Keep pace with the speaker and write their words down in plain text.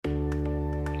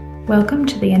Welcome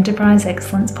to the Enterprise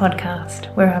Excellence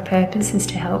Podcast, where our purpose is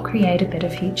to help create a better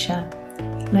future.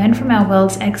 Learn from our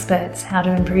world's experts how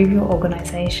to improve your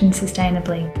organisation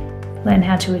sustainably. Learn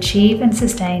how to achieve and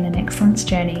sustain an excellence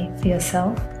journey for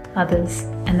yourself, others,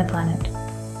 and the planet.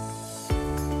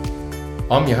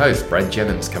 I'm your host, Brad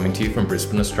Jennings, coming to you from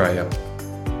Brisbane, Australia.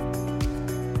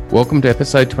 Welcome to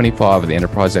episode 25 of the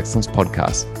Enterprise Excellence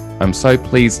Podcast. I'm so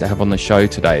pleased to have on the show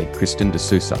today Kristen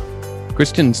D'Souza.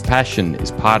 Kristen's passion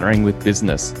is partnering with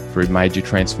business through major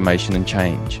transformation and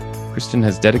change. Kristen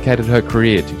has dedicated her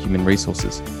career to human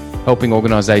resources, helping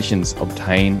organisations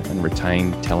obtain and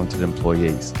retain talented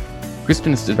employees.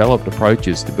 Kristen has developed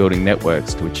approaches to building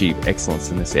networks to achieve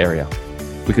excellence in this area.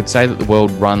 We could say that the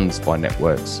world runs by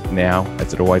networks now,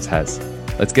 as it always has.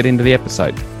 Let's get into the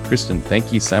episode. Kristen,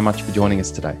 thank you so much for joining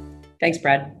us today. Thanks,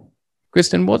 Brad.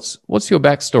 Kristen, what's your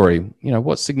backstory?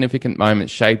 What significant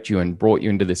moments shaped you and brought you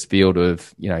into this field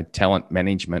of, talent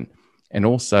management and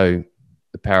also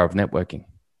the power of networking?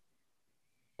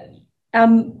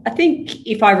 I think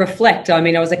if I reflect, I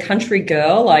was a country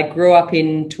girl. I grew up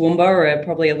in Toowoomba,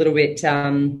 probably a little bit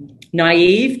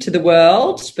naive to the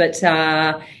world, but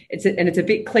it's a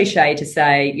bit cliche to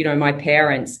say, my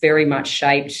parents very much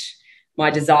shaped my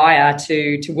desire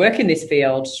to work in this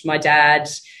field. My dad,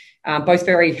 both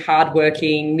very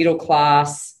hardworking, middle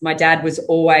class. My dad was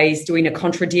always doing a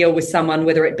contra deal with someone,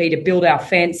 whether it be to build our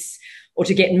fence or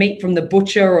to get meat from the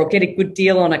butcher or get a good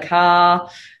deal on a car.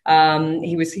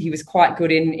 He was quite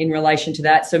good in relation to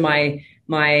that. So my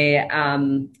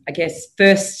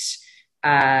first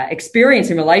experience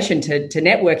in relation to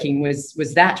networking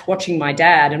was that, watching my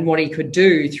dad and what he could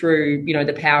do through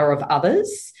the power of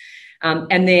others.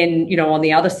 And then, on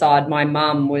the other side, my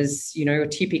mum was, a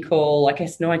typical,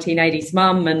 1980s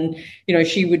mum. And,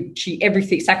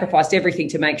 she sacrificed everything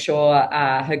to make sure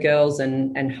her girls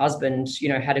and husband,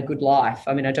 had a good life.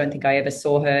 I don't think I ever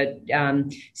saw her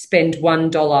spend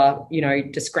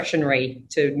 $1, discretionary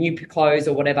to new clothes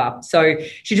or whatever. So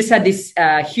she just had this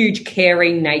huge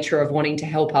caring nature of wanting to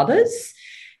help others.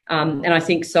 And I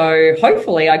think so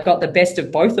hopefully I got the best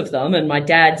of both of them, and my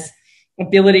dad's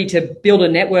ability to build a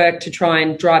network to try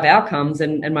and drive outcomes,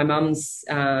 and my mum's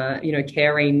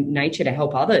caring nature to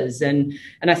help others, and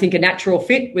I think a natural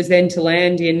fit was then to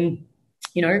land in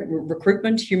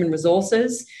recruitment, human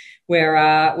resources,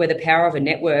 where the power of a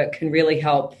network can really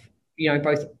help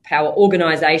both power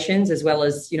organizations as well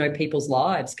as people's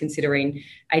lives, considering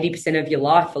 80% of your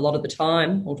life a lot of the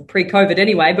time, or pre-COVID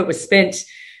anyway, but was spent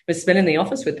in the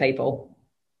office with people.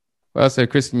 Well, so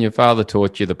Kristen, your father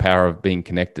taught you the power of being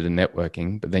connected and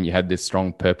networking, but then you had this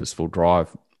strong, purposeful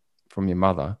drive from your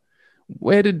mother.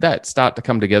 Where did that start to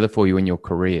come together for you in your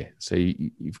career? So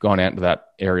you've gone out into that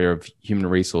area of human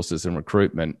resources and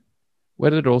recruitment.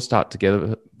 Where did it all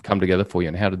come together for you,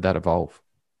 and how did that evolve?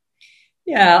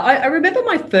 Yeah, I remember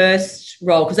my first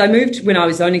role, because I moved when I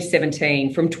was only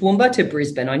 17 from Toowoomba to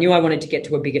Brisbane. I knew I wanted to get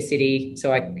to a bigger city.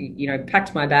 So I,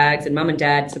 packed my bags, and mum and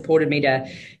dad supported me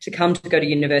to come to go to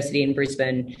university in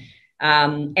Brisbane.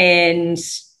 And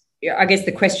I guess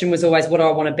the question was always, what do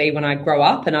I want to be when I grow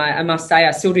up? And I must say,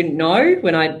 I still didn't know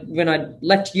when I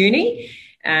left uni.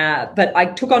 But I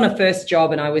took on a first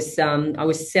job, and I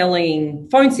was selling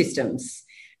phone systems.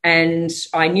 And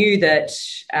I knew that,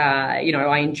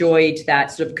 I enjoyed that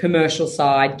sort of commercial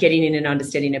side, getting in and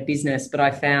understanding a business, but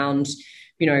I found,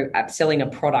 selling a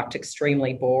product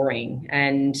extremely boring.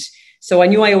 And so I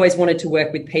knew I always wanted to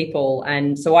work with people.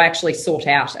 And so I actually sought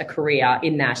out a career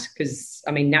in that because,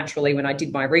 naturally, when I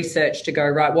did my research to go,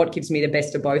 right, what gives me the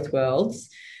best of both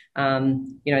worlds?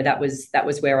 That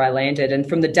was where I landed. And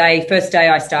from the first day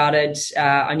I started,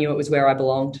 I knew it was where I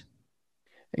belonged.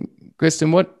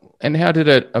 Kristen, and how did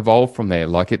it evolve from there?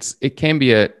 It can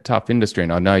be a tough industry,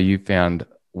 and I know you found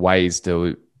ways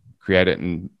to create it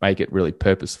and make it really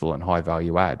purposeful and high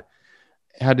value add.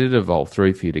 How did it evolve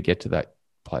through for you to get to that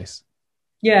place?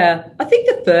 Yeah, I think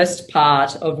the first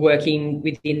part of working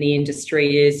within the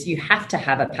industry is you have to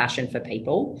have a passion for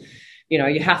people.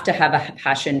 You have to have a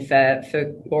passion for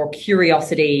or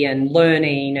curiosity and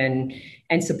learning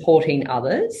and supporting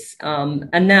others.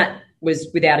 And that was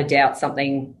without a doubt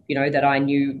something, that I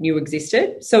knew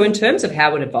existed. So in terms of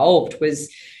how it evolved was,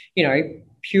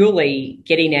 purely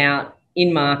getting out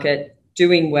in market,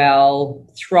 doing well,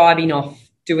 thriving off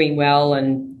doing well,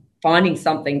 and finding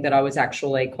something that I was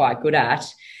actually quite good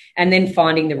at, and then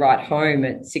finding the right home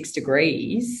at 6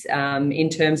 Degrees in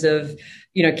terms of,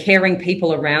 caring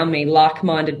people around me,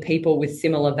 like-minded people with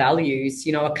similar values,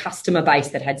 a customer base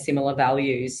that had similar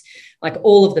values. Like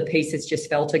all of the pieces just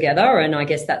fell together. And I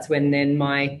guess that's when then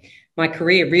my my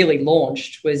career really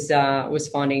launched was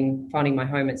finding my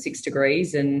home at 6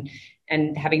 Degrees and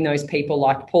having those people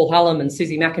like Paul Hallam and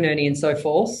Susie McInerney and so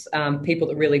forth, people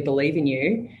that really believe in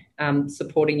you,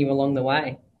 supporting you along the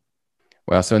way.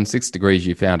 Well, so in 6 Degrees,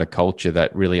 you found a culture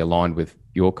that really aligned with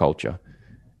your culture.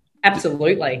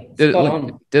 Absolutely. Did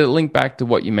it link back to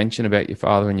what you mentioned about your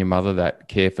father and your mother, that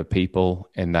care for people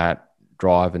and that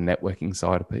drive and networking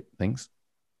side of things?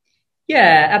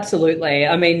 Yeah, absolutely.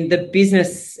 I mean, the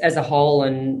business as a whole,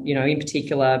 and, in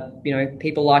particular,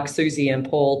 people like Susie and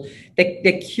Paul,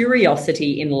 their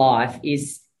curiosity in life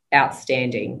is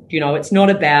outstanding. It's not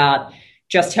about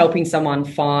just helping someone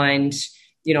find,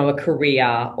 a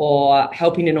career or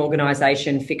helping an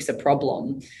organization fix a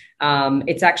problem.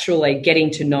 It's actually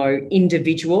getting to know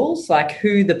individuals, like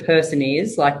who the person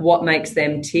is, like what makes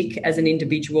them tick as an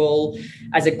individual,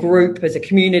 as a group, as a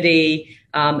community,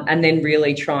 and then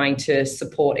really trying to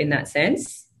support in that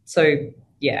sense. So,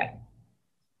 yeah.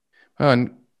 Oh,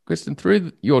 and Kristen,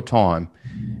 through your time,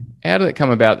 how did it come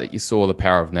about that you saw the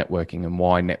power of networking and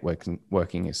why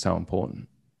networking is so important?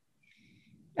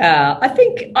 I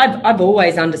think I've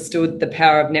always understood the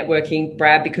power of networking,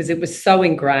 Brad, because it was so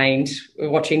ingrained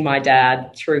watching my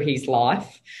dad through his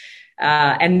life.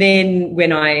 And then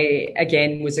when I,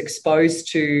 again, was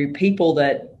exposed to people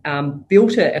that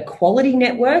built a quality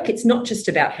network, it's not just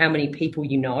about how many people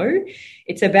you know,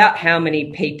 it's about how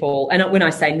many people, and when I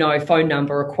say no, phone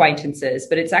number, acquaintances,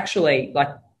 but it's actually like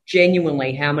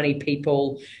genuinely how many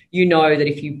people you know that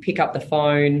if you pick up the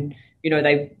phone,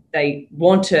 they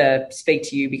want to speak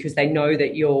to you because they know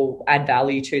that you'll add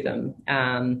value to them,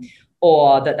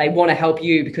 or that they want to help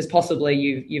you because possibly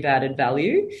you've added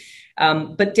value.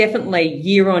 But definitely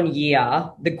year on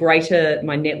year, the greater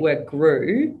my network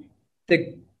grew,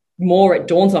 the more it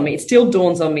dawns on me. It still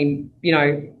dawns on me,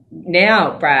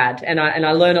 now, Brad, and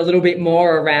I learn a little bit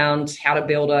more around how to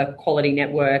build a quality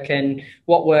network and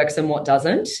what works and what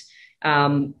doesn't.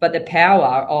 But the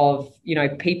power of,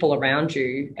 people around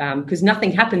you, because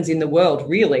nothing happens in the world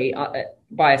really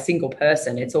by a single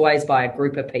person. It's always by a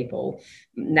group of people.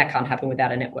 And that can't happen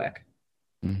without a network.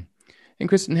 Mm. And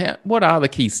Kristen, what are the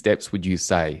key steps, would you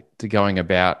say, to going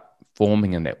about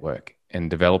forming a network and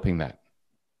developing that?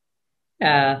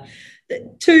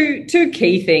 Two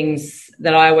key things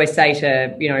that I always say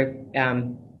to,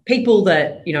 people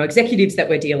that, executives that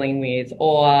we're dealing with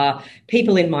or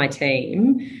people in my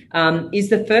team, is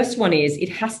the first one is it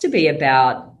has to be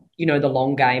about, the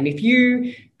long game. If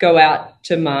you go out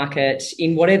to market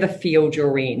in whatever field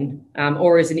you're in,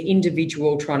 or as an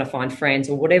individual trying to find friends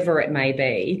or whatever it may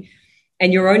be,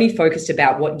 and you're only focused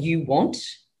about what you want,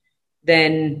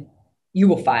 then you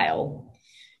will fail.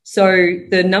 So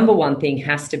the number one thing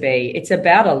has to be, it's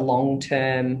about a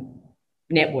long-term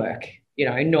network,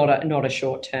 not a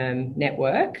short-term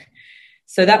network.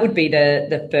 So that would be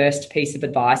the first piece of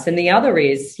advice. And the other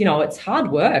is, it's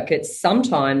hard work. It's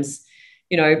sometimes,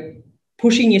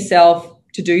 pushing yourself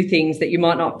to do things that you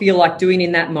might not feel like doing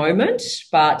in that moment,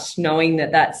 but knowing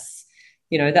that that's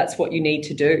what you need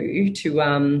to do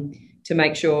to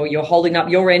make sure you're holding up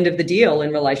your end of the deal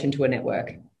in relation to a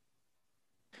network.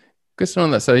 Kristen,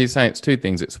 on that, so you're saying it's two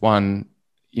things. It's one,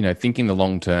 thinking the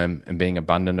long term and being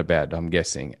abundant about it, I'm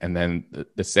guessing. And then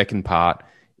the second part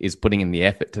is putting in the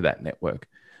effort to that network.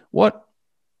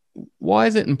 Why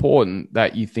is it important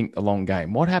that you think the long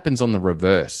game? What happens on the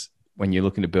reverse when you're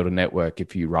looking to build a network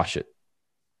if you rush it?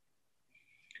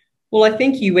 Well, I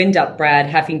think you end up, Brad,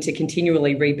 having to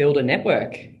continually rebuild a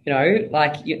network, and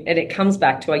it comes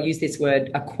back to, I use this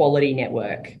word, a quality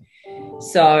network.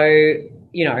 So,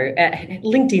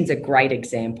 LinkedIn's a great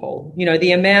example.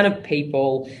 The amount of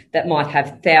people that might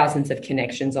have thousands of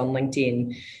connections on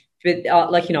LinkedIn, but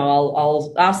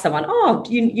I'll ask someone, oh,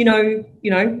 you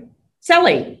know,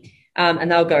 Sally,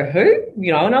 and they'll go, who?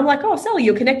 And I'm like, oh, Sally,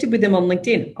 you're connected with them on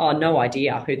LinkedIn. Oh, no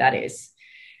idea who that is.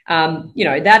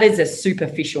 That is a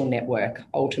superficial network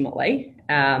ultimately.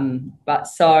 But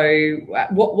so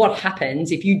what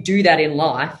happens if you do that in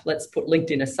life? Let's put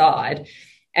LinkedIn aside.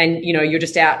 And, you're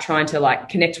just out trying to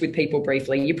connect with people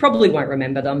briefly. You probably won't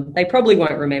remember them. They probably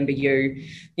won't remember you,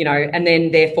 and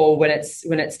then therefore when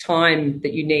it's time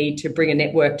that you need to bring a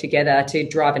network together to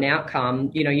drive an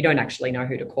outcome, you don't actually know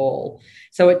who to call.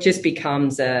 So it just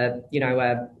becomes a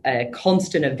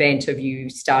constant event of you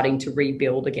starting to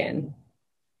rebuild again.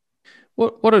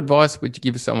 What advice would you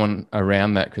give someone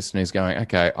around that, Kristen, who's going,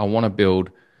 okay, I want to build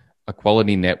a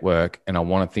quality network and I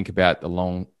want to think about the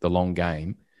long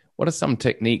game? What are some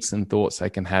techniques and thoughts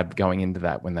they can have going into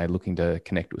that when they're looking to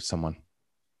connect with someone?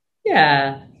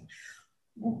 Yeah.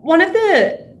 One of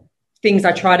the things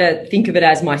I try to think of it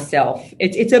as myself,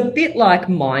 it's a bit like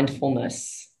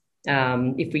mindfulness.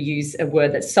 if we use a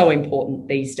word that's so important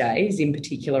these days, in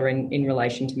particular in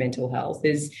relation to mental health,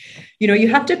 is, you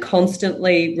have to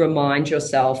constantly remind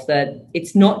yourself that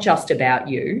it's not just about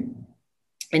you.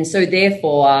 And so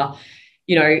therefore,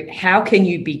 how can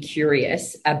you be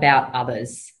curious about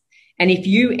others? And if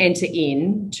you enter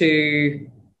into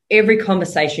every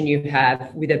conversation you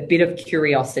have with a bit of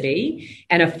curiosity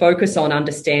and a focus on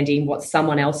understanding what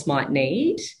someone else might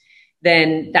need,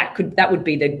 then that would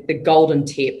be the golden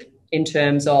tip in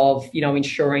terms of,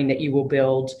 ensuring that you will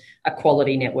build a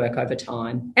quality network over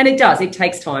time. And it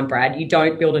takes time, Brad. You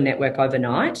don't build a network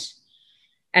overnight.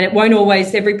 And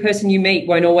every person you meet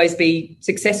won't always be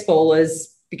successful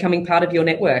as becoming part of your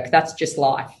network. That's just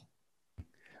life.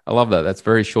 I love that. That's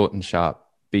very short and sharp.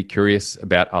 Be curious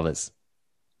about others.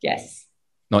 Yes.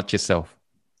 Not yourself.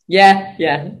 Yeah.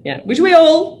 Which we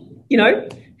all,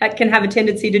 can have a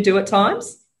tendency to do at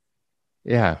times.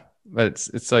 Yeah, but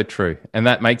it's so true. And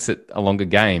that makes it a longer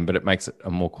game, but it makes it a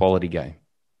more quality game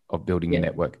of building your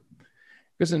network.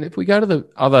 Because if we go to the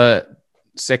other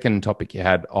second topic you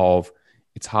had of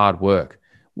it's hard work,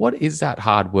 what is that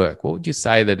hard work? What would you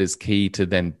say that is key to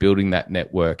then building that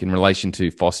network in relation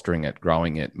to fostering it,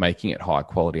 growing it, making it high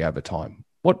quality over time?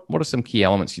 What are some key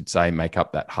elements you'd say make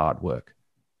up that hard work?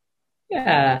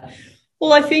 Yeah.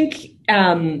 Well, I think,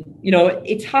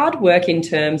 it's hard work in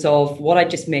terms of what I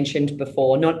just mentioned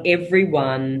before. Not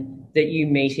everyone that you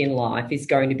meet in life is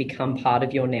going to become part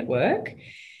of your network.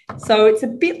 So it's a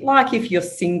bit like if you're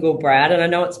single, Brad, and I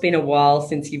know it's been a while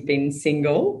since you've been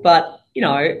single, but,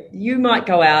 you might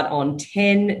go out on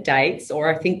 10 dates,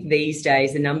 or I think these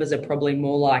days the numbers are probably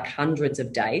more like hundreds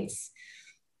of dates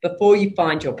before you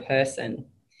find your person.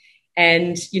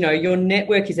 And, your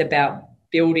network is about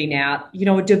building out,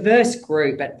 a diverse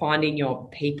group at finding your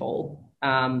people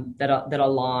that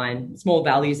align. It's more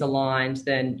values aligned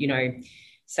than,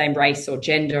 same race or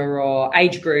gender or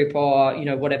age group or,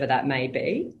 whatever that may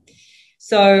be.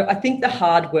 So I think the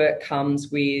hard work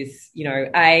comes with,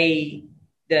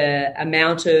 the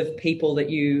amount of people that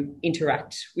you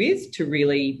interact with to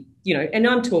really, and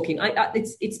I'm talking,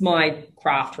 it's my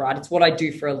craft, right? It's what I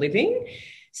do for a living.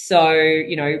 So,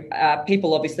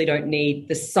 people obviously don't need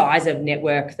the size of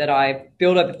network that I've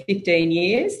built over 15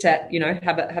 years to,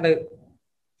 have a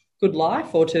good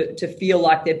life or to feel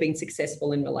like they've been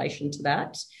successful in relation to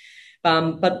that.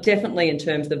 But definitely in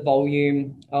terms of the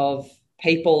volume of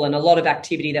people and a lot of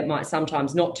activity that might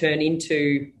sometimes not turn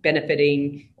into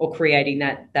benefiting or creating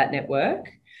that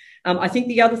network. I think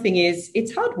the other thing is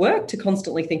it's hard work to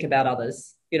constantly think about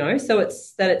others, so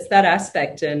it's that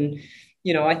aspect. And,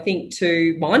 I think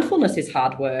too, mindfulness is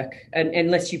hard work and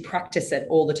unless you practice it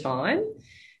all the time.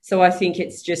 So I think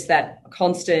it's just that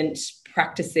constant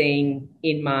practicing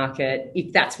in market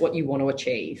if that's what you want to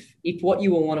achieve. If what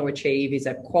you will want to achieve is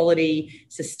a quality,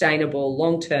 sustainable,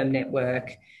 long-term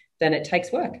network, then it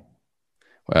takes work.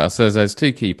 Well, so there's those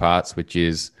two key parts, which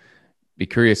is be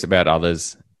curious about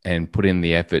others and put in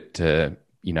the effort to,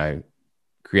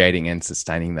 creating and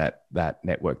sustaining that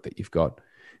network that you've got.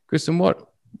 Kristen,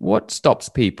 what stops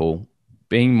people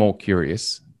being more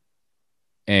curious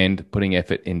and putting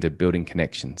effort into building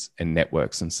connections and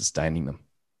networks and sustaining them?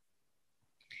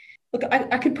 Look,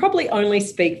 I could probably only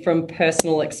speak from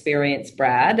personal experience,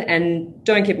 Brad, and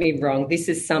don't get me wrong, this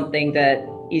is something that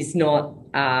is not,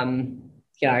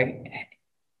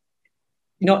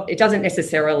 it doesn't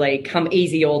necessarily come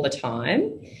easy all the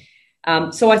time.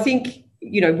 So I think,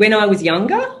 when I was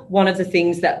younger, one of the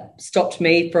things that stopped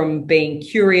me from being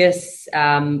curious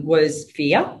was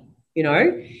fear,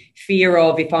 fear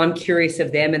of if I'm curious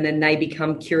of them and then they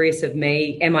become curious of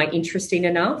me, am I interesting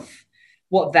enough?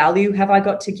 What value have I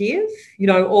got to give?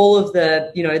 All of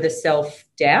the, the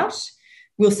self-doubt.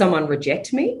 Will someone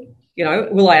reject me?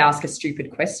 Will I ask a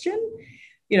stupid question?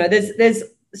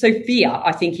 So fear,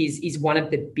 I think, is one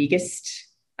of the biggest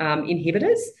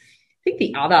inhibitors. I think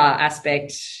the other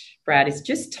aspect, Brad, is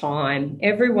just time.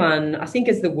 Everyone, I think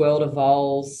as the world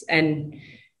evolves, and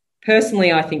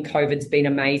personally, I think COVID's been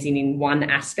amazing in one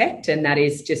aspect, and that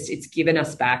is just it's given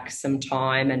us back some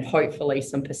time and hopefully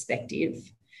some perspective.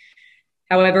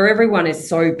 However, everyone is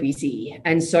so busy.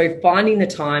 And so finding the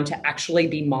time to actually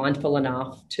be mindful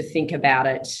enough to think about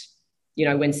it,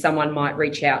 when someone might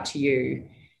reach out to you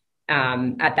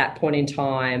at that point in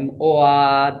time,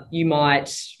 or you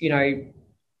might,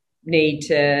 need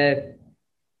to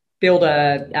build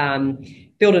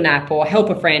an app or help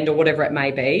a friend or whatever it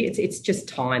may be. It's just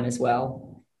time as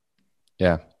well.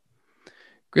 Yeah.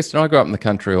 Kristen, I grew up in the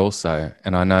country also,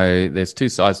 and I know there's two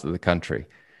sides to the country.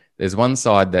 There's one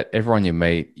side that everyone you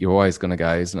meet, you're always going to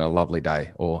go, isn't it a lovely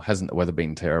day? Or hasn't the weather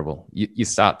been terrible? You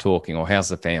start talking, or how's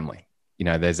the family?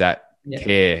 There's that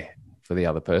care for the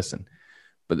other person.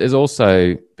 But there's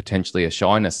also potentially a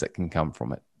shyness that can come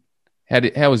from it.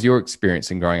 How was your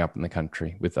experience in growing up in the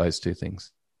country with those two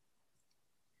things?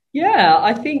 Yeah,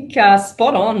 I think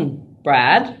spot on,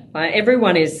 Brad.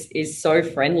 Everyone is so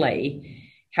friendly.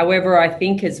 However, I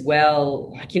think as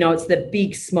well, like, it's the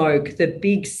big smoke, the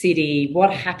big city,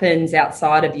 what happens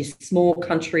outside of your small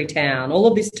country town, all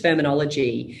of this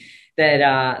terminology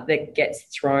that gets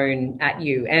thrown at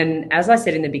you. And as I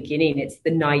said in the beginning, it's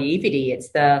the naivety. It's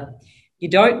you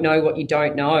don't know what you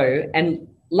don't know. And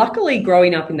luckily,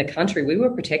 growing up in the country, we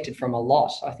were protected from a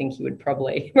lot. I think you would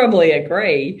probably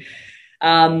agree.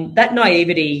 That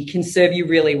naivety can serve you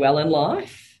really well in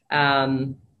life.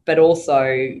 But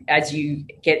also, as you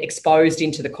get exposed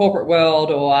into the corporate world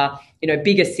or,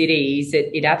 bigger cities,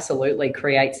 it absolutely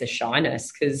creates a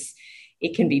shyness because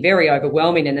it can be very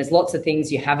overwhelming and there's lots of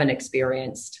things you haven't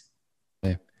experienced.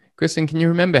 Yeah. Kristen, can you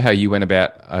remember how you went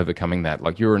about overcoming that?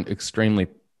 Like, you're an extremely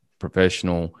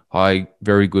professional,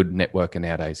 very good networker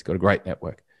nowadays. You've got a great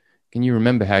network. Can you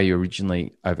remember how you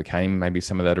originally overcame maybe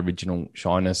some of that original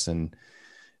shyness and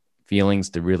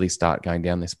feelings to really start going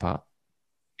down this path?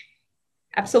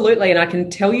 Absolutely. And I can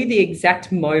tell you the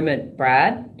exact moment,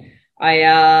 Brad.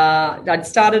 I'd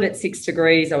started at 6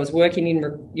 Degrees. I was working in,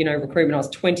 recruitment. I was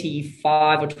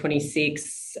 25 or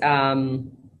 26.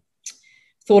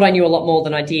 Thought I knew a lot more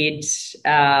than I did,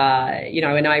 and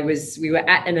we were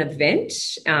at an event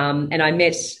and I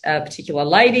met a particular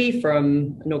lady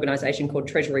from an organisation called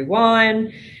Treasury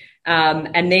Wine.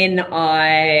 And then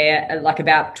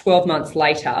about 12 months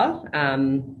later,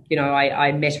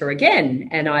 I met her again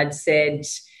and I'd said,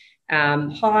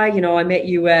 hi, I met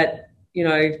you at,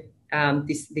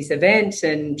 this event.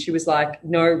 And she was like,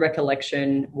 no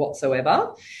recollection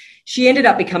whatsoever. She ended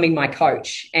up becoming my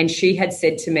coach and she had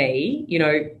said to me,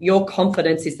 your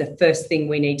confidence is the first thing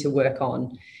we need to work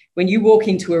on. When you walk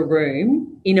into a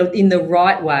room in the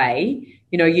right way,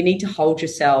 you need to hold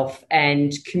yourself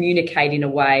and communicate in a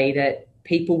way that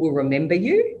people will remember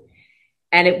you.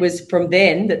 And it was from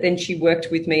then that she worked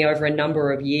with me over a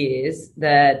number of years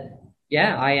that,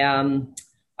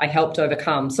 I helped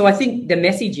overcome. So I think the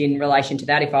message in relation to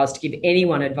that, if I was to give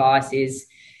anyone advice, is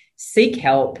seek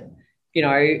help. Get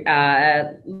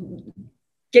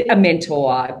a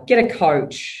mentor, get a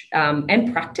coach,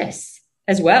 and practice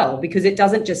as well, because it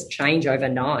doesn't just change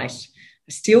overnight.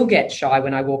 I still get shy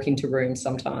when I walk into rooms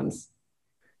sometimes.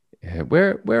 Yeah.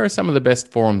 Where are some of the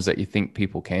best forums that you think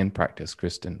people can practice,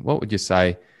 Kristen? What would you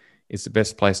say is the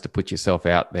best place to put yourself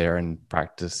out there and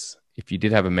practice if you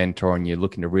did have a mentor and you're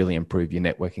looking to really improve your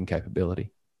networking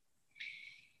capability?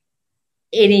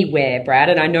 Anywhere, Brad,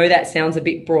 and I know that sounds a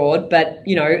bit broad, but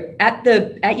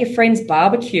at your friend's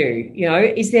barbecue,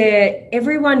 is there,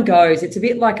 everyone goes, it's a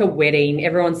bit like a wedding,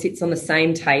 everyone sits on the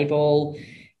same table,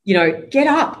 get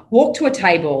up, walk to a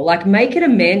table, like make it a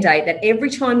mandate that every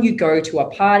time you go to a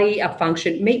party, a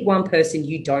function, meet one person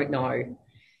you don't know,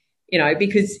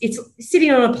 because it's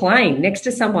sitting on a plane next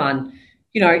to someone,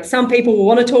 some people will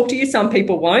want to talk to you, some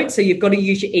people won't, so you've got to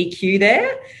use your EQ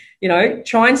there.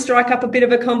 Try and strike up a bit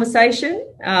of a conversation.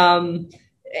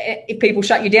 If people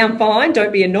shut you down, fine,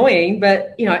 don't be annoying.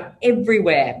 But,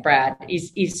 everywhere, Brad,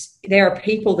 is there are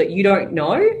people that you don't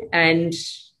know and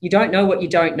you don't know what you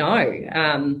don't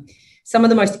know. Some of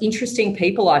the most interesting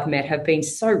people I've met have been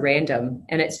so random,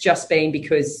 and it's just been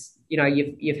because,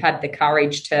 you've had the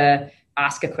courage to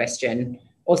ask a question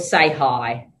or say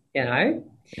hi, Yeah.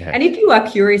 And if you are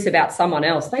curious about someone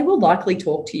else, they will likely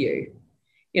talk to you.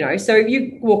 So if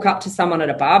you walk up to someone at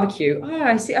a barbecue,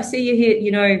 I see you here,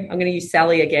 I'm going to use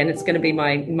Sally again. It's going to be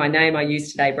my name I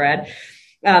use today, Brad.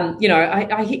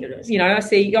 I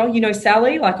see,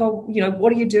 Sally, like,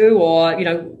 what do you do? Or,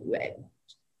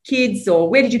 kids, or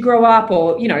where did you grow up?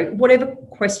 Or, whatever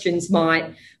questions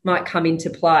might come into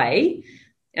play.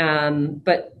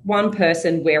 But one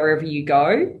person, wherever you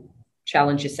go,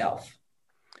 challenge yourself.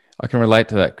 I can relate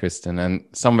to that, Kristen. And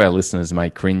some of our listeners may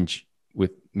cringe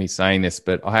with me saying this,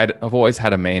 but I've always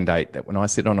had a mandate that when I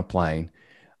sit on a plane,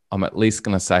 I'm at least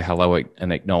going to say hello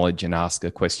and acknowledge and ask a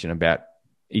question about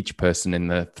each person in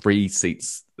the 3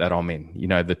 seats that I'm in,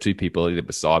 the 2 people either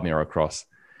beside me or across.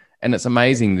 And it's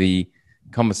amazing the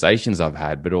conversations I've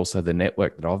had, but also the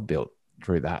network that I've built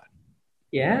through that.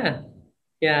 Yeah.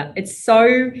 Yeah. It's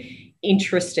so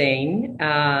interesting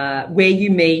where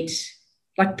you meet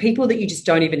like people that you just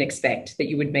don't even expect that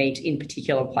you would meet in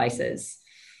particular places.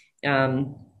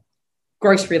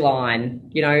 Grocery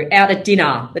line, out at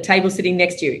dinner, the table sitting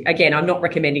next to you. Again, I'm not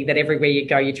recommending that everywhere you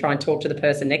go, you try and talk to the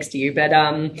person next to you, but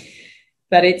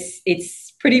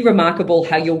it's pretty remarkable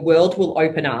how your world will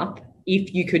open up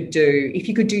if you could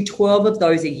do 12 of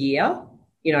those a year.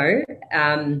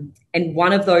 and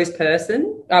one of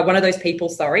those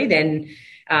people, then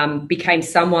became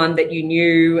someone that you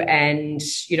knew and,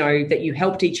 that you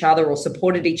helped each other or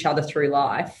supported each other through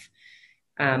life,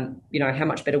 how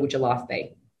much better would your life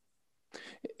be?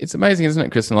 It's amazing, isn't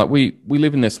it, Kristen? Like we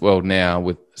live in this world now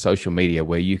with social media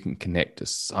where you can connect to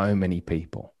so many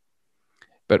people.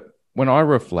 But when I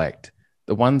reflect,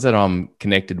 the ones that I'm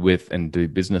connected with and do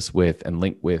business with and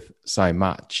link with so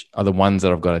much are the ones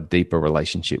that I've got a deeper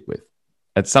relationship with.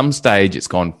 At some stage, it's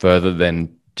gone further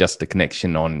than just a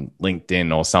connection on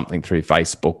LinkedIn or something through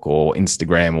Facebook or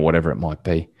Instagram or whatever it might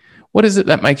be. What is it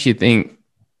that makes you think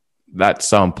that's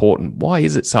so important? Why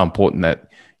is it so important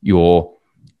that your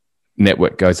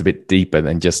network goes a bit deeper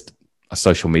than just a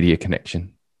social media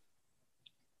connection?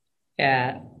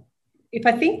 Yeah. If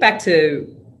I think back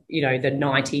to, the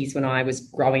 90s when I was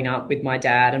growing up with my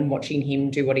dad and watching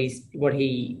him do what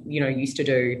he used to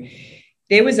do,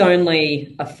 there was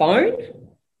only a phone,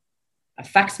 a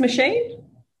fax machine.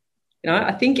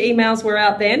 I think emails were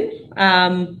out then,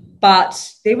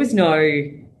 but there was no,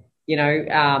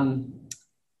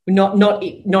 not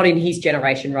in his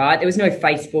generation, right? There was no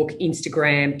Facebook,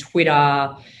 Instagram, Twitter.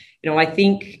 I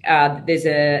think there's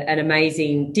an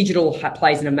amazing digital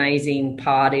plays an amazing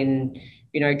part in,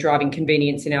 driving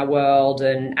convenience in our world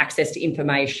and access to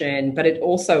information, but it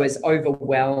also has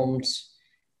overwhelmed,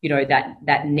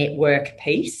 that network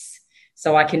piece.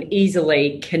 So I can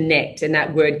easily connect, and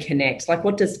that word connect, like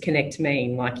what does connect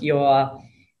mean? Like your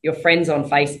friends on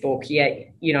Facebook,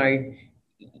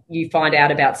 you find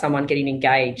out about someone getting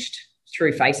engaged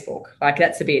through Facebook. Like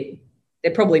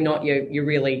they're probably not your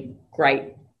really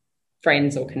great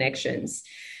friends or connections.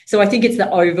 So I think it's the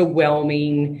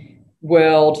overwhelming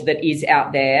world that is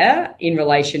out there in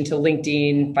relation to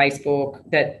LinkedIn, Facebook,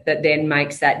 that then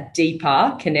makes that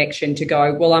deeper connection to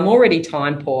go, well, I'm already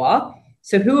time poor.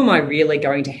 So who am I really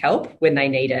going to help when they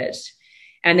need it?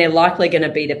 And they're likely going to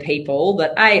be the people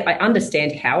that, A, I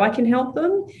understand how I can help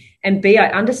them, and B, I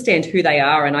understand who they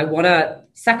are, and I want to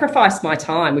sacrifice my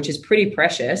time, which is pretty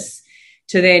precious,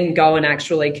 to then go and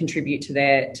actually contribute to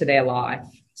their life.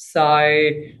 So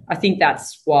I think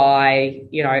that's why,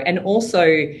 and also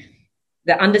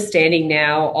the understanding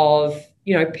now of,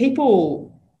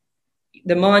 people,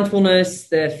 the mindfulness,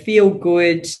 the feel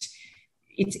good,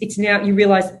 it's now you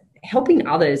realize helping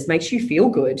others makes you feel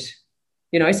good,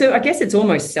 so I guess it's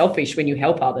almost selfish when you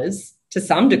help others to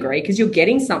some degree because you're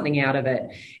getting something out of it.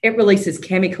 It releases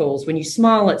chemicals when you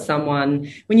smile at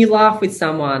someone, when you laugh with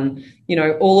someone,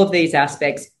 all of these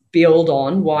aspects build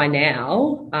on why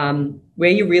now,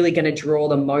 where you're really going to draw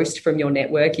the most from your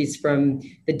network is from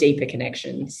the deeper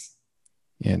connections.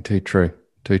 Yeah, too true.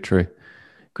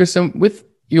 Kristen, with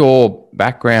your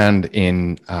background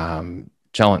in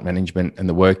talent management and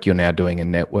the work you're now doing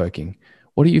in networking,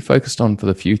 what are you focused on for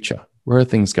the future? Where are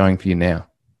things going for you now?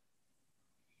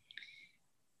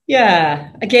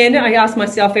 Yeah, again, I ask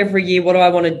myself every year, what do I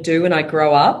want to do when I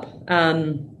grow up?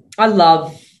 I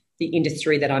love the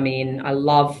industry that I'm in. I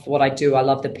love what I do. I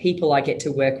love the people I get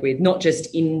to work with, not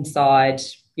just inside,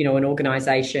 an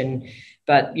organization,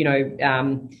 but,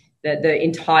 the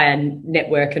entire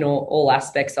network and all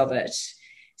aspects of it.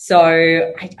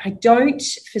 So I don't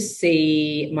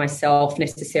foresee myself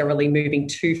necessarily moving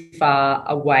too far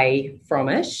away from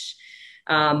it.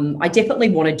 I definitely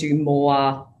want to do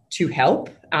more to help.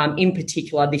 In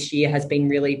particular, this year has been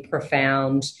really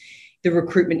profound. The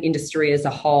recruitment industry as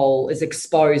a whole is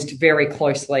exposed very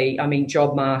closely.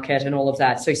 Job market and all of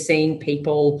that. So seeing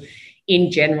people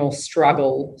in general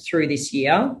struggle through this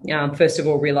year, first of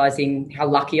all, realizing how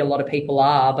lucky a lot of people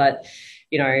are, but,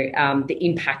 the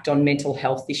impact on mental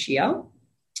health this year.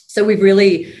 So we've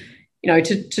really,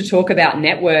 to talk about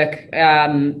network,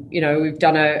 we've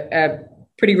done a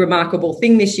pretty remarkable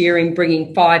thing this year in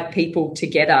bringing 5 people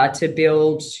together to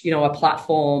build, a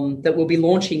platform that we'll be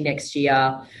launching next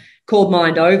year called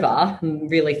Mind Over,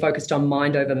 really focused on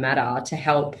mind over matter to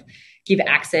help give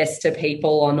access to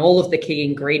people on all of the key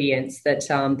ingredients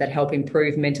that help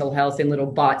improve mental health in little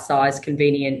bite-sized,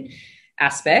 convenient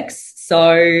aspects.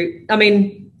 So,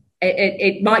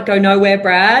 it might go nowhere,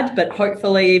 Brad, but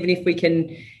hopefully even if we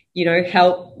can,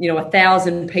 help,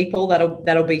 1,000 people,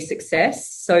 that'll be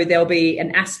success. So there'll be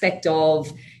an aspect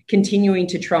of continuing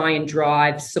to try and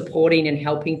drive supporting and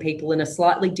helping people in a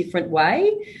slightly different way.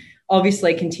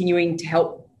 Obviously, continuing to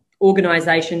help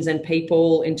organisations and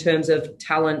people in terms of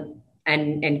talent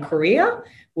and career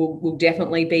will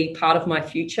definitely be part of my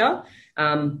future,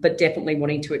 but definitely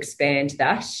wanting to expand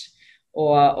that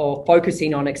or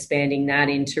focusing on expanding that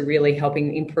into really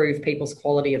helping improve people's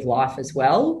quality of life as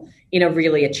well in a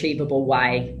really achievable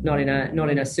way, not in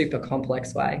a super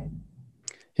complex way.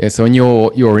 Yeah. So in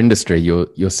your industry,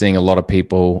 you're seeing a lot of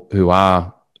people who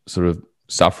are sort of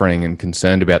suffering and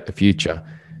concerned about the future.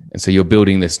 And so you're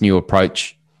building this new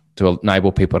approach to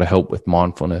enable people to help with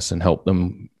mindfulness and help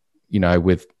them,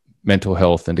 with mental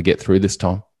health and to get through this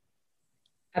time.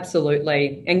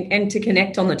 Absolutely. And to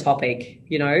connect on the topic,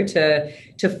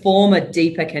 to form a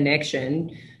deeper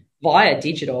connection via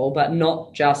digital, but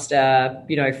not just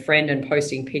friend and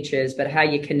posting pictures, but how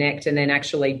you connect and then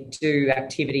actually do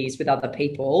activities with other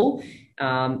people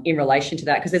in relation to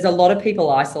that. Because there's a lot of people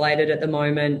isolated at the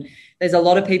moment. There's a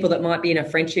lot of people that might be in a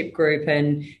friendship group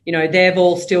and, they've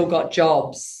all still got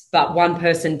jobs, but one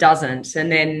person doesn't.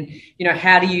 And then,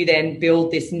 how do you then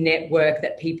build this network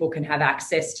that people can have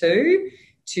access to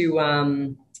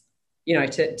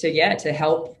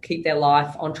help keep their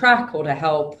life on track or to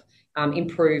help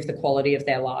improve the quality of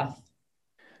their life.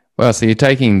 Well, so you're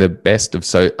taking the best of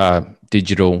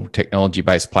digital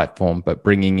technology-based platform, but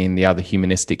bringing in the other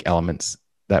humanistic elements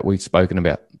that we've spoken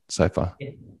about so far.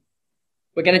 Yeah.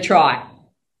 We're going to try.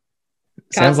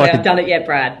 Can't say I've done it yet,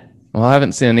 Brad. Well, I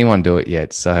haven't seen anyone do it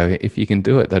yet. So if you can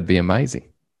do it, that'd be amazing.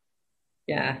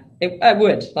 Yeah, it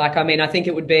would. I think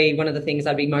it would be one of the things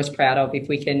I'd be most proud of if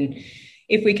we can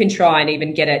try and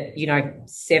even get it,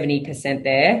 70%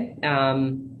 there.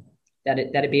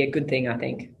 That'd be a good thing, I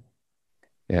think.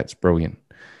 Yeah, it's brilliant.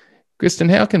 Kristen,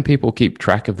 how can people keep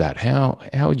track of that? How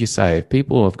would you say if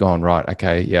people have gone, right,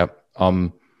 okay, yep,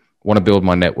 want to build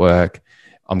my network,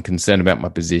 I'm concerned about my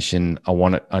position, I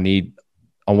want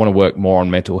to work more on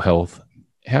mental health.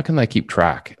 How can they keep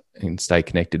track and stay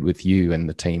connected with you and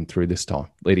the team through this time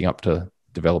leading up to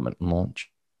development and launch?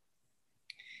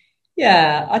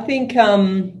 Yeah, I think,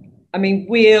 what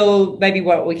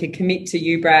we could commit to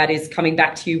you, Brad, is coming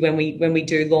back to you when we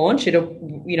do launch.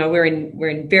 We're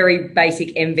in very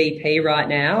basic MVP right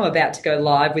now, about to go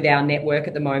live with our network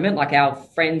at the moment, like our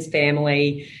friends,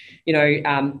 family,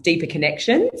 deeper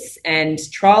connections, and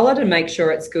trial it and make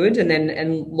sure it's good.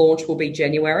 And launch will be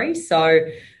January. So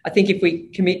I think if we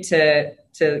commit to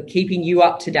keeping you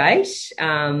up to date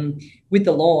with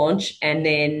the launch, and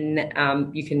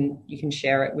then you can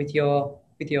share it with your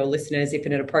listeners if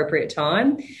at an appropriate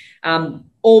time.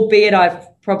 Albeit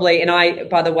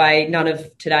by the way, none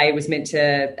of today was meant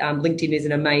to, LinkedIn is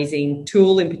an amazing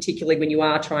tool, in particularly when you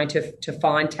are trying to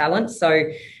find talent. So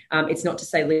it's not to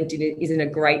say LinkedIn isn't a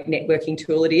great networking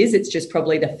tool. It is. It's just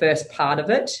probably the first part of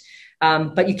it.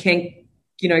 But you can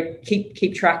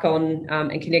keep track on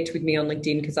and connect with me on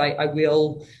LinkedIn, because I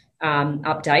will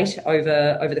update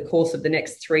over the course of the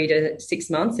next 3 to 6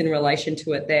 months in relation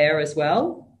to it there as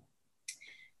well.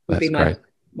 Would be my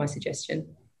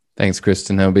suggestion. Thanks,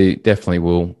 Kristen.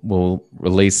 We'll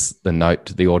release the note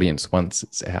to the audience once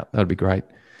it's out. That'd be great.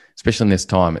 Especially in this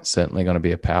time, it's certainly going to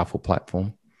be a powerful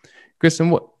platform.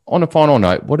 Kristen, on a final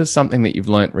note, what is something that you've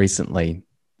learned recently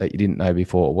that you didn't know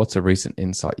before? What's a recent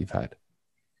insight you've had?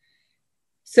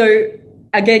 So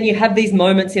again, you have these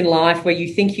moments in life where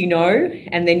you think you know,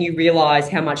 and then you realize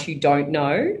how much you don't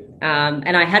know.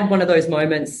 And I had one of those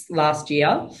moments last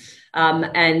year.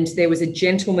 And there was a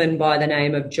gentleman by the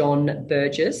name of John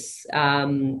Burgess,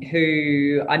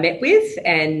 who I met with,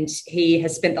 and he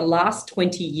has spent the last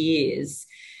 20 years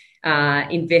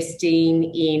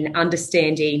investing in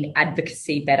understanding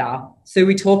advocacy better. So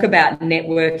we talk about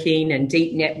networking and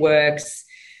deep networks,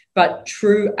 but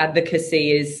true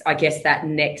advocacy is, I guess, that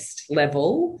next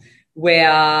level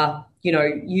where,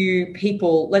 you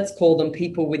people, let's call them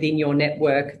people within your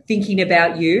network, thinking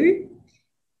about you,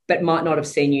 but might not have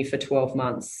seen you for 12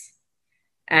 months.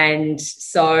 And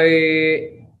so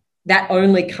that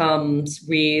only comes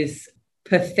with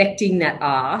perfecting that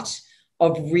art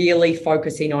of really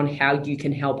focusing on how you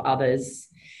can help others.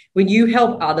 When you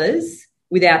help others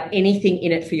without anything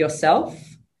in it for yourself,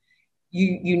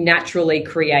 you naturally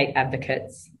create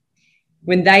advocates.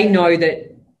 When they know that,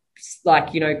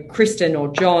 Kristen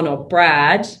or John or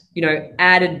Brad,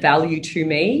 added value to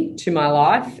me, to my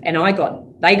life, and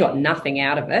they got nothing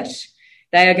out of it,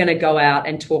 they are going to go out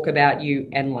and talk about you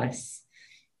endless.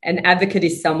 An advocate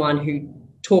is someone who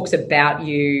talks about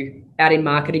you out in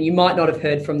market, and you might not have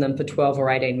heard from them for 12 or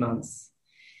 18 months.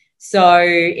 So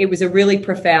it was a really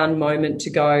profound moment to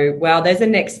go, wow, there's a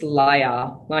next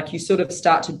layer. Like, you sort of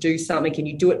start to do something and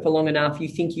you do it for long enough, you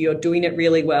think you're doing it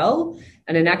really well.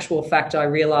 And in actual fact, I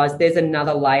realized there's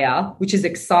another layer, which is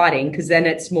exciting, because then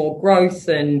it's more growth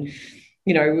and,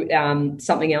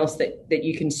 something else that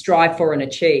you can strive for and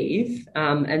achieve.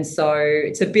 And so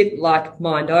it's a bit like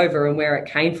Mind Over, and where it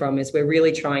came from is we're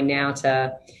really trying now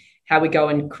to how we go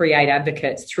and create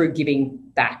advocates through giving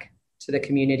back to the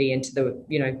community and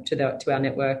to our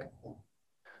network.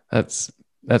 That's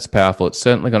That's powerful. It's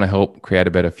certainly going to help create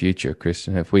a better future,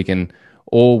 Kristen. If we can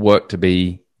all work to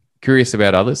be curious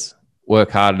about others,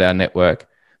 work hard at our network,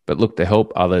 but look to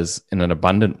help others in an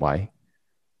abundant way,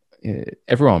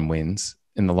 everyone wins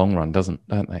in the long run,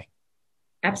 don't they?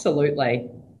 Absolutely.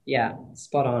 Yeah,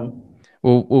 spot on.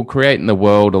 We'll create in the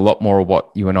world a lot more of what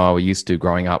you and I were used to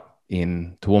growing up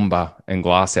in Toowoomba and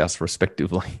Glasshouse,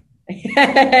 respectively.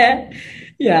 Yeah,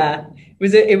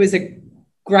 it was a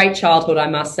great childhood, I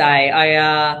must say.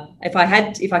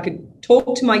 If I could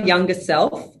talk to my younger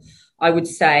self, I would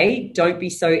say, don't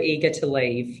be so eager to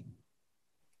leave.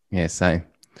 Yeah, same.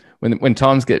 When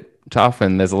times get tough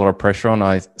and there's a lot of pressure on,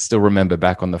 I still remember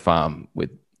back on the farm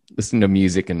with listening to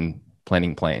music and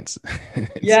planting plants.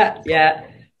 Yeah.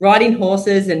 Riding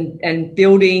horses and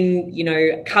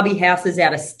building, cubby houses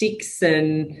out of sticks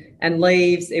and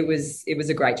leaves. It was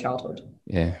a great childhood.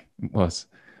 Yeah, it was.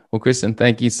 Well, Kristen,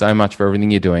 thank you so much for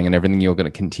everything you're doing and everything you're going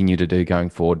to continue to do going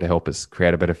forward to help us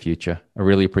create a better future. I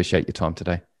really appreciate your time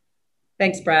today.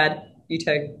 Thanks, Brad. You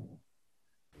too.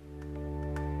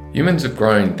 Humans have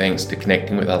grown thanks to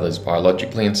connecting with others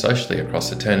biologically and socially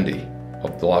across eternity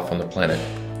of the life on the planet.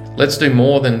 Let's do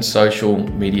more than social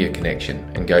media connection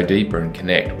and go deeper and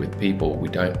connect with people we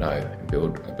don't know and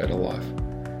build a better life.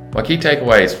 My key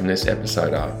takeaways from this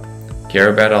episode are: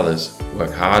 care about others,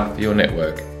 work hard for your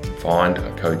network, find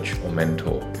a coach or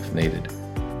mentor if needed.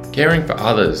 Caring for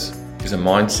others is a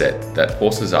mindset that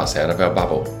forces us out of our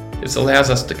bubble. This allows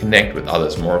us to connect with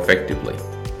others more effectively.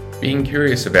 Being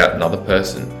curious about another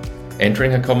person,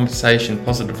 entering a conversation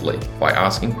positively by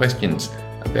asking questions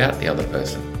about the other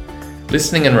person,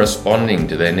 listening and responding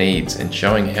to their needs and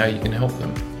showing how you can help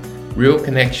them. Real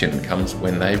connection comes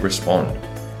when they respond,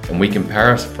 and we can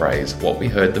paraphrase what we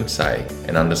heard them say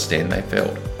and understand they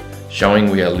felt, showing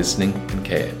we are listening and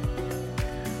care.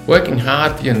 Working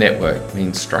hard for your network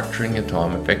means structuring your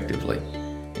time effectively,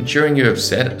 ensuring you have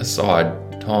set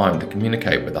aside time to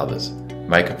communicate with others,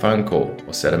 make a phone call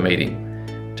or set a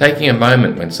meeting, taking a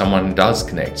moment when someone does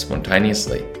connect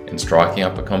spontaneously and striking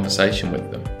up a conversation with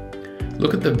them.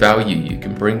 Look at the value you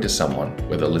can bring to someone,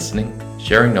 whether listening,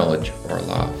 sharing knowledge or a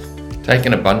laugh. Take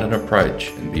an abundant approach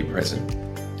and be present.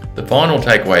 The final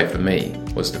takeaway for me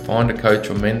was to find a coach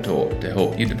or mentor to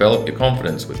help you develop your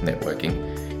confidence with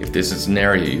networking if this is an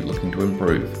area you're looking to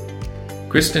improve.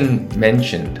 Kristen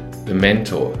mentioned the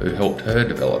mentor who helped her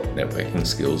develop networking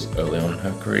skills early on in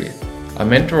her career. A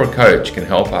mentor or coach can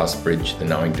help us bridge the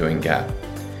knowing-doing gap.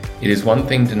 It is one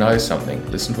thing to know something,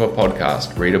 listen to a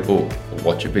podcast, read a book, or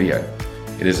watch a video.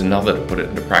 It is another to put it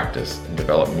into practice and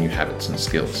develop new habits and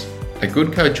skills. A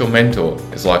good coach or mentor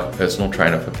is like a personal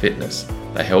trainer for fitness.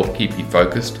 They help keep you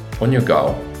focused on your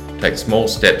goal, take small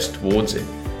steps towards it,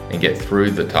 and get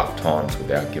through the tough times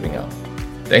without giving up.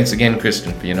 Thanks again,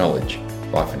 Kristen, for your knowledge.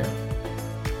 Bye for now.